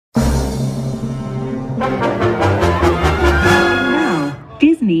Now,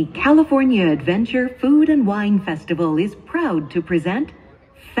 Disney California Adventure Food and Wine Festival is proud to present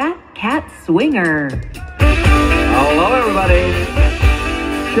Phat Cat Swinger. Hello, everybody.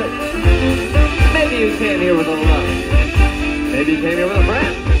 Maybe you came here with a love. Maybe you came here with a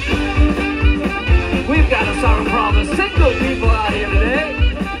friend. We've got a song for all the single people out here today.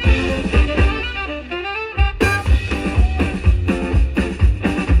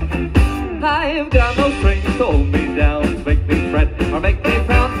 I've got no strings to hold me down, to make me fret or make me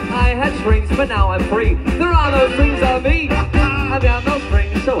frown. I had strings, but now I'm free. There are no strings on me. I've got no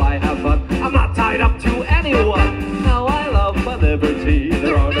strings, so I have fun. I'm not tied up to anyone. Now I love my liberty.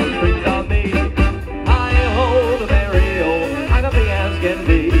 There are no strings on me. I hold a merry old, I'm happy as can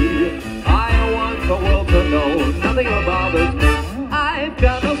be. I want the world to know nothing bothers me. I've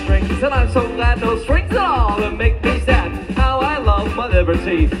got no strings, and I'm so glad no strings at all to make me sad. How I love my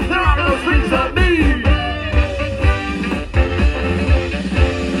liberty. There are no strings on me.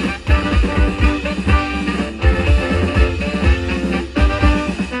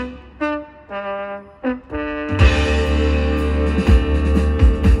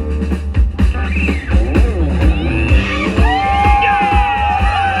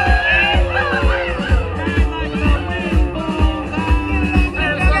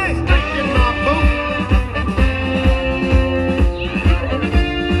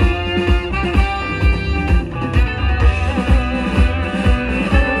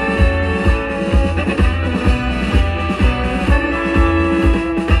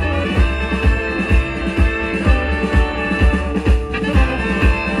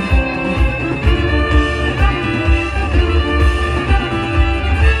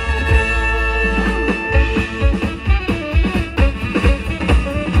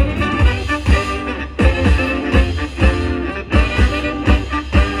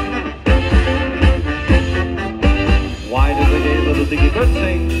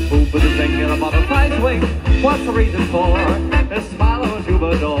 What's the reason for this smile of a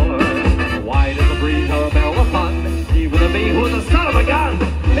troubadour? Why does the breeze caramel the fun? Even the bee who's the son of a gun.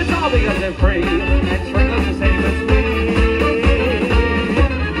 It's all because they're free and stringless the same as me.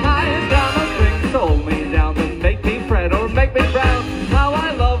 I've got no strings to hold me down, to make me fret or make me frown. How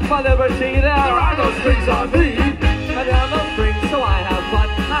I love my liberty. There are no strings on me. I have no strings, so I have fun.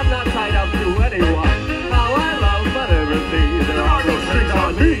 I'm not tied up to anyone. How I love my liberty. There are no strings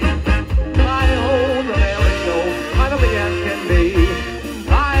on me.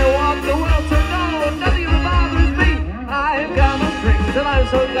 I'm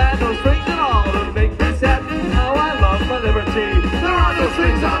so glad no strings at all to make me sad. How I love my liberty. There are no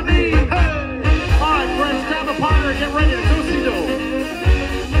strings on me. Hey! All right, friends, grab a partner and get ready to do-si-do.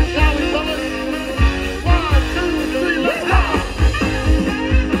 Shall we, fellas? 1, 2, 3, let's go!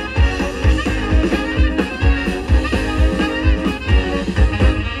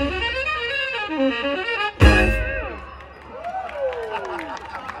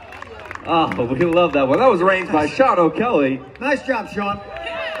 Oh, we love that one. That was arranged by Sean O'Kelly. Nice job, Sean.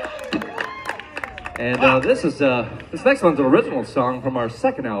 And this next one's an original song from our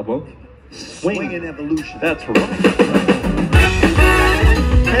second album, Swingin' Evolution. That's right.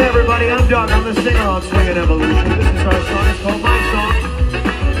 Hey everybody, I'm Doug. I'm the singer on Swingin' Evolution. This is our song. It's called My Song.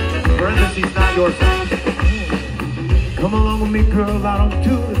 Parentheses, not your song. Come along with me, girl, out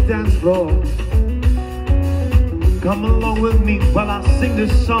onto the dance floor. Come along with me while I sing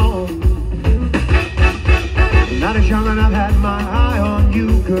this song. Not as young and I've had my eye on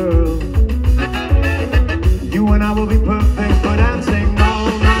you, girl. You and I will be perfect for dancing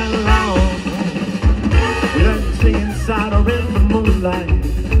all night long. Let's sing inside or in the moonlight,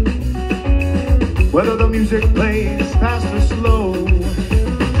 whether the music plays fast or slow.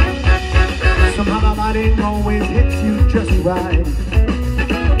 Somehow the lighting always hits you just right.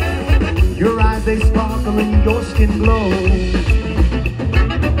 Your eyes, they sparkle and your skin glows.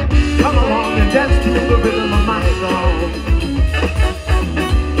 Come along and dance to the rhythm of my song.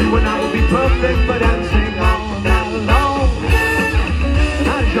 You and I will be perfect for dancing all night long. And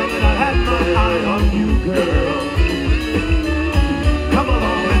I know that I had my eye on you, girl. Come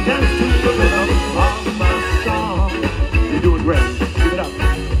along and dance to the rhythm of my song. You're doing great. Keep it up. I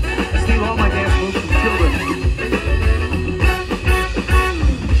steal all my dance moves from children.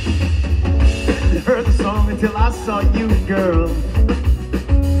 I heard the song until I saw you, girl.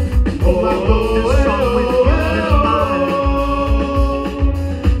 I wrote this song with you in mind.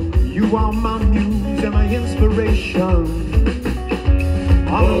 You are my muse and my inspiration.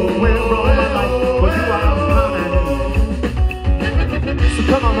 I'm aware all my life, but you are mine. So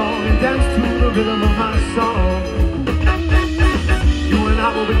come along and dance to the rhythm of my song. You and I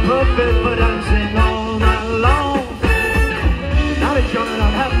will be perfect for dancing all night long. Now that you're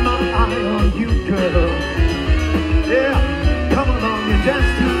gonna have my eye on you, girl. Yeah, come along and dance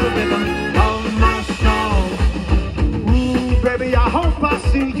to the rhythm of my song. Ooh, baby, I hope I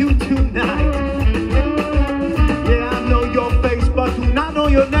see you tonight. Yeah, I know your face, but do not know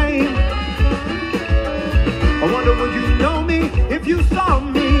your name. I wonder would you know me if you saw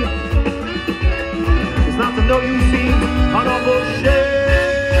me? It's not to know you seem an awful shame.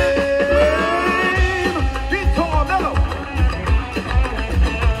 Vitor Mello.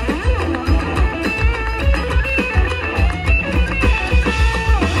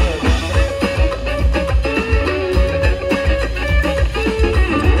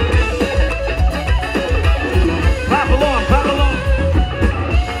 Clap along, clap along.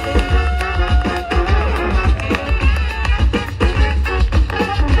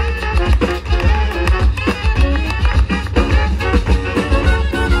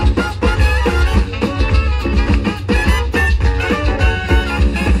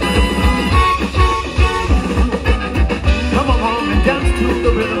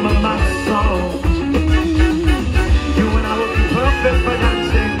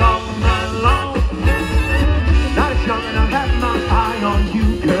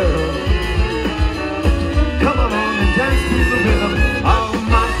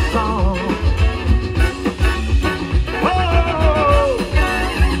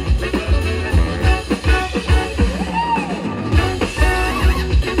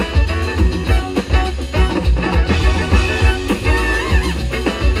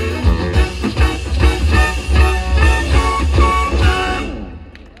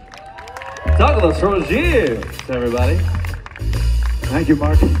 Douglas Rozier, everybody. Thank you,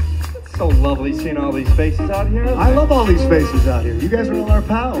 Mark. It's so lovely seeing all these faces out here. I love all these faces out here. You guys are all our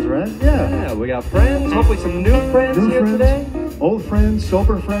pals, right? Yeah. Yeah, we got friends, hopefully some new friends here today. Old friends,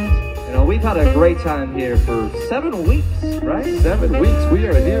 sober friends. You know, we've had a great time here for 7 weeks, right? 7 weeks. We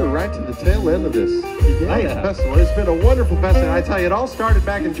are here right to the tail end of this nice festival. It's been a wonderful festival. I tell you, it all started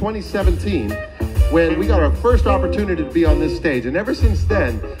back in 2017 when we got our first opportunity to be on this stage. And ever since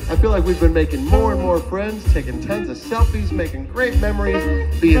then, I feel like we've been making more and more friends, taking tons of selfies, making great memories,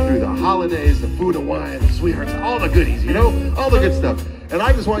 be it through the holidays, the food and wine, the sweethearts, all the goodies, you know, all the good stuff. And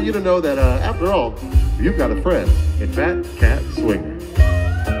I just want you to know that after all, you've got a friend in Phat Cat Swinger.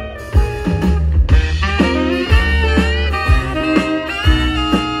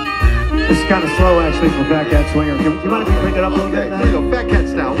 This is kind of slow, actually, for Phat Cat Swinger. Do you mind if we bring it up a little bit? There you go, Phat Cat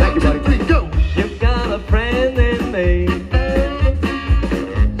style. Thank you, buddy. 3, go! You've got a friend in me.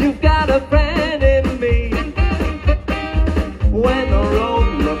 You've got a friend in me. When the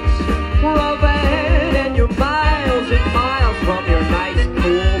road looks rough ahead and you're miles and miles from your nice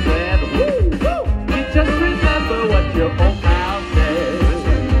cool bed, you just remember what your old pal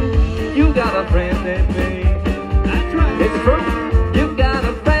said. You got a friend in me. That's right. It's true. You've got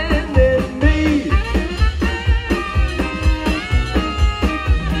a friend in me.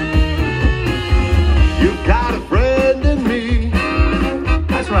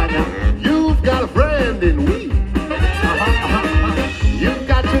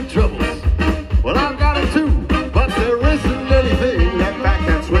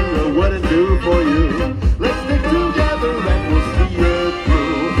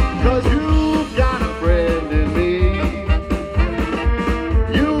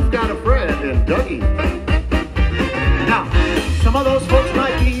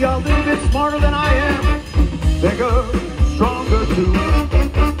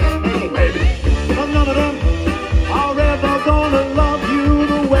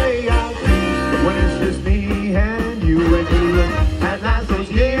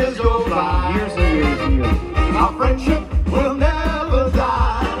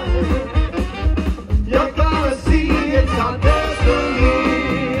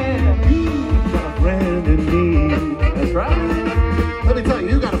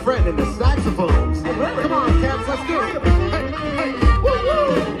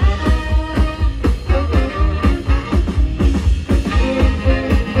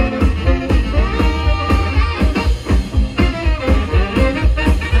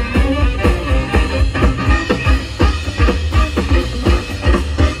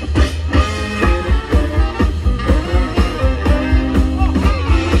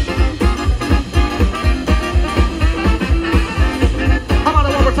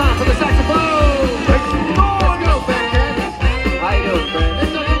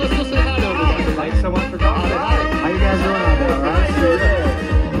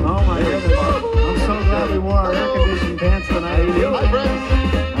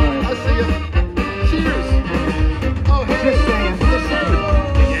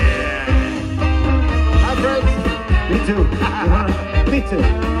 too.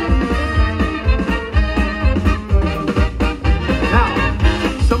 Now,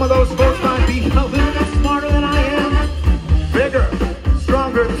 some of those folks might be a little bit smarter than I am. Bigger,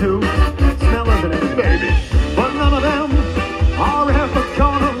 stronger too. Smell isn't it, baby? But none of them are ever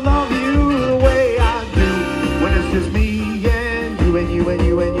gonna love you the way I do. When it's just me and you and you and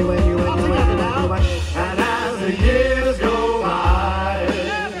you and you and you and you and you and you. And as the years go by,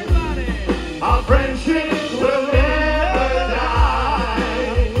 our friendship will never die.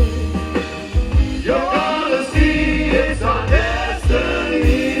 You're gonna see it's our destiny.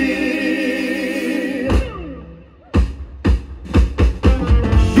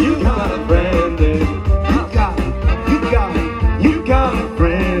 You got a friend in you got a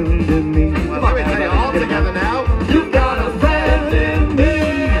friend in me. Well, let me tell you all together now. You got a friend in me.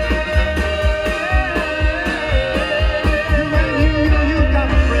 You got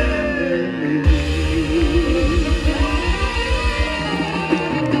a friend in me.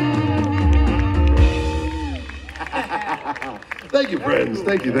 Thank you, friends.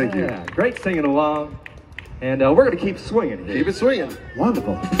 Thank you, thank you. Yeah, great singing along. And we're going to keep swinging here. Keep it swinging.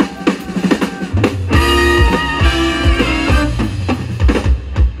 Wonderful.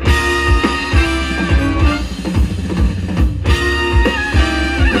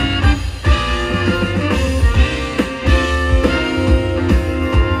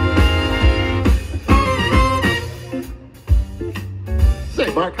 Say,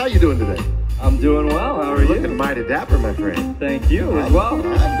 Mark, how you doing today? I'm doing well. How are Looking you? mighty dapper, my friend. Thank you as well.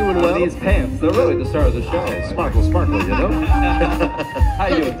 I'm doing well. These pants, they're really the star of the show. Sparkle, sparkle, you know? How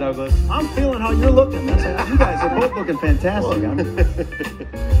you doing, Douglas? I'm feeling how you're looking. You guys are both looking fantastic.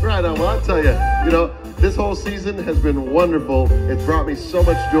 Right on. Well, I'll tell you, this whole season has been wonderful. It's brought me so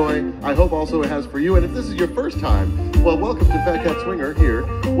much joy. I hope also it has for you. And if this is your first time, well, welcome to Phat Cat Swinger here.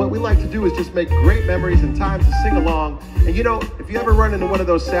 What we like to do is just make great memories and time to sing along. And if you ever run into one of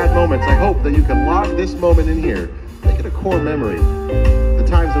those sad moments, I hope that you can log this moment in here. Make it a core memory. The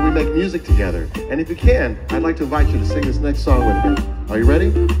times that we make music together. And if you can, I'd like to invite you to sing this next song with me. Are you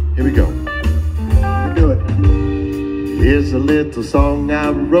ready? Here we go. Do it. Here's a little song I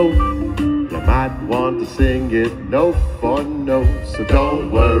wrote. You might want to sing it note for note, so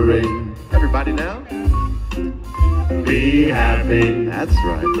don't worry. Everybody now? Be happy. That's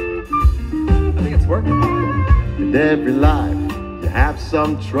right. I think it's working. In every life, you have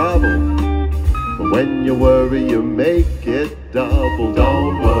some trouble. But when you worry, you make it double.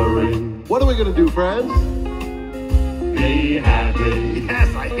 Don't worry. What are we going to do, friends? Be happy.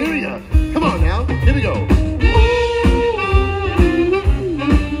 Yes, I hear you. Come on now. Here we go.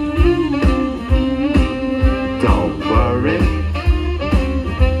 Don't worry.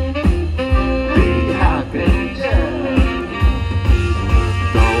 Be happy.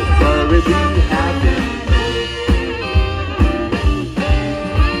 Don't worry, be happy.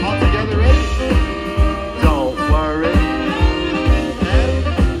 All together, ready? Don't worry.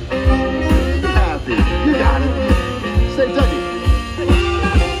 And be happy. You got it. Say, Dougie.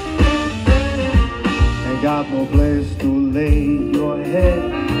 Ain't got no place to lay your head.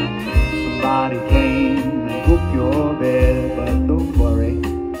 Somebody came and took your bed, but don't worry.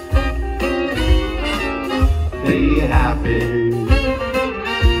 Be happy.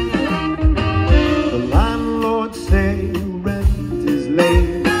 The landlord say rent is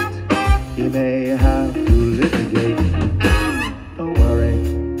late. He may have to litigate. Don't worry.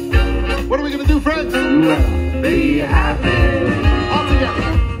 What are we going to do, friends? Well, Be happy. All together.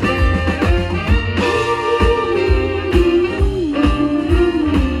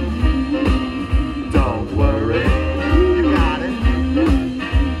 Don't worry. You got it.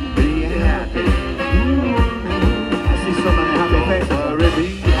 Be happy. I see so many happy faces. Don't worry, be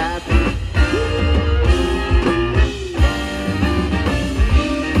happy.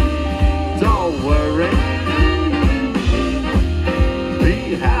 Don't worry. Be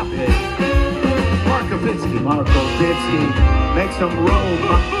happy. Marco Bitsky, make some room.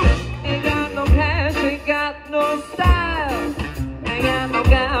 Ain't got no cash, ain't got no style. Ain't got no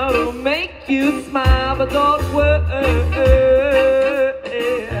gal to make you smile, but don't worry.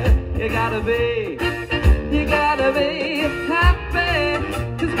 You gotta be happy.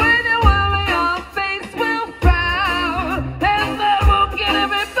 'Cause when you worry, your face will frown, and that will get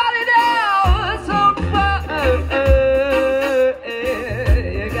everybody down. So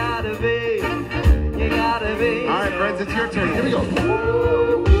you gotta be. All right, friends, it's your turn. Here we go.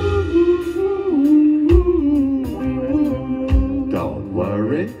 Don't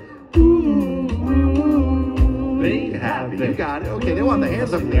worry. Be happy. You got it. Okay, they want the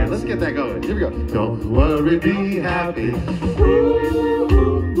hands up there. Let's get that going. Here we go. Don't worry, be happy.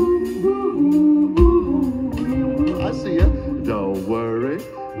 I see ya. Don't worry.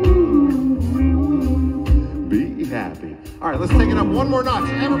 let's take it up one more notch.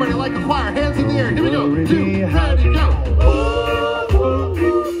 Everybody like the choir, hands in the air. Here we go. 2, ready, go.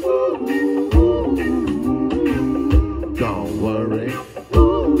 Don't worry.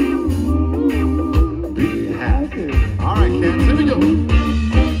 Be happy. All right, kids, here we go.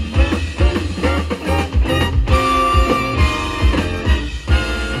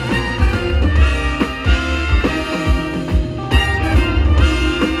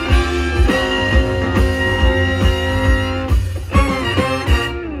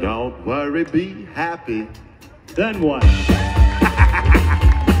 Be happy. Then what?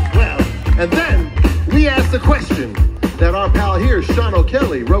 Well, and then we asked the question that our pal here, Sean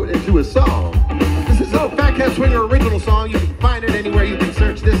O'Kelly, wrote into his song. This is a Phat Cat Swinger original song. You can find it anywhere. You can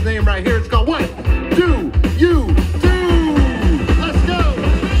search this name right here. It's called What Do You Do? Let's go!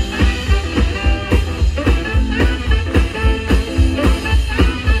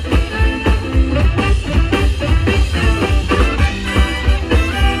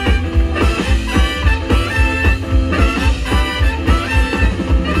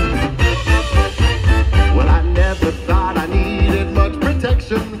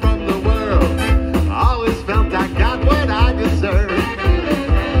 From the world, always felt I got what I deserved.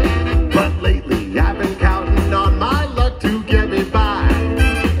 But lately I've been counting on my luck to get me by,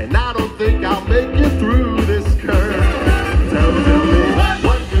 and I don't think I'll make it through this curve. Tell me,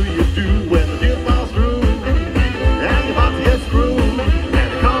 what do you do when the deal falls through, and you're about to get screwed, and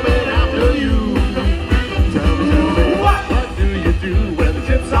they're coming after you? Tell me, what do you do when the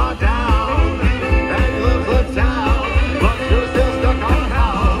chips are down, and your love's left town, but you're still stuck on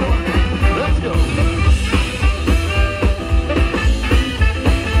how? Let's go.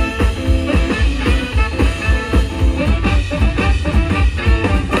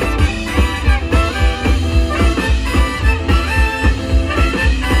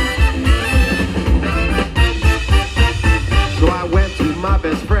 So I went to my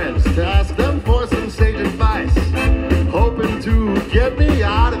best friends to ask them for some sage advice, hoping to get me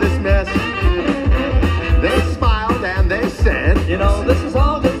out of this mess. They smiled and they said, You know, this is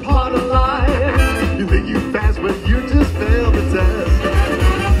all just part of life. you think you fast, but you just failed the test.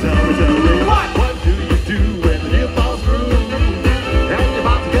 Tell me, what do you do when the deal falls through, and you're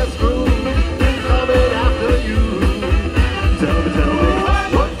about to get screwed, coming after you? Tell me,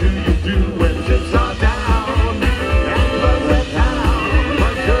 what do you do when the chips are down, and your love's left town,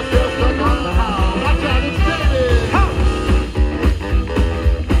 but you're still stuck on the house? Watch out, it's David!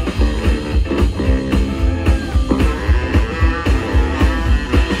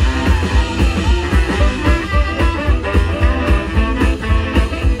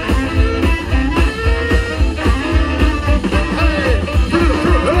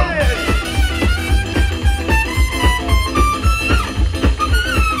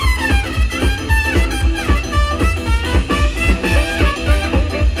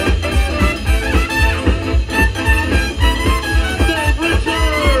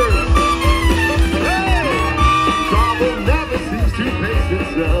 Trouble never seems to pace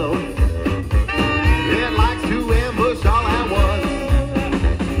itself. It likes to ambush all at once.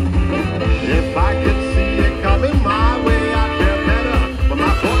 If I could see it coming my way, I'd fare better, but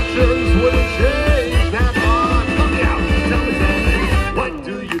my fortunes wouldn't change that much. Come now, tell me, what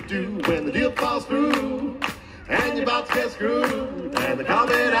do you do when the deal falls through, and you're about to get screwed, and they're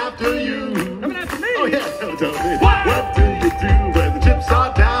coming after you? Coming after me? Oh yeah, tell me, what do you do when the chips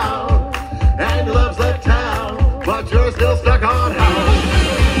are down, and your love's left town, but you're still stuck on house?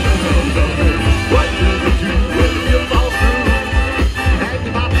 What do you do when the deal falls through, and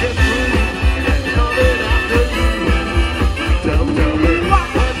you're about to get screwed, and they're coming after you? Tell me, what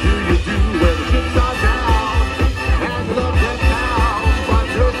do you do when the chips are down, and your love's left town, but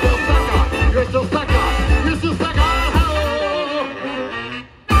you're still stuck on, you're still stuck on house?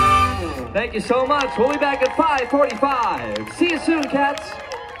 Thank you so much. We'll be back at 5:45. See you soon, cats.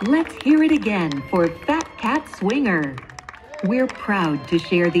 Let's hear it again for Phat Cat Swinger. We're proud to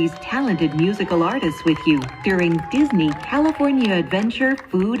share these talented musical artists with you during Disney California Adventure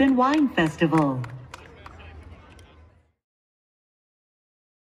Food and Wine Festival.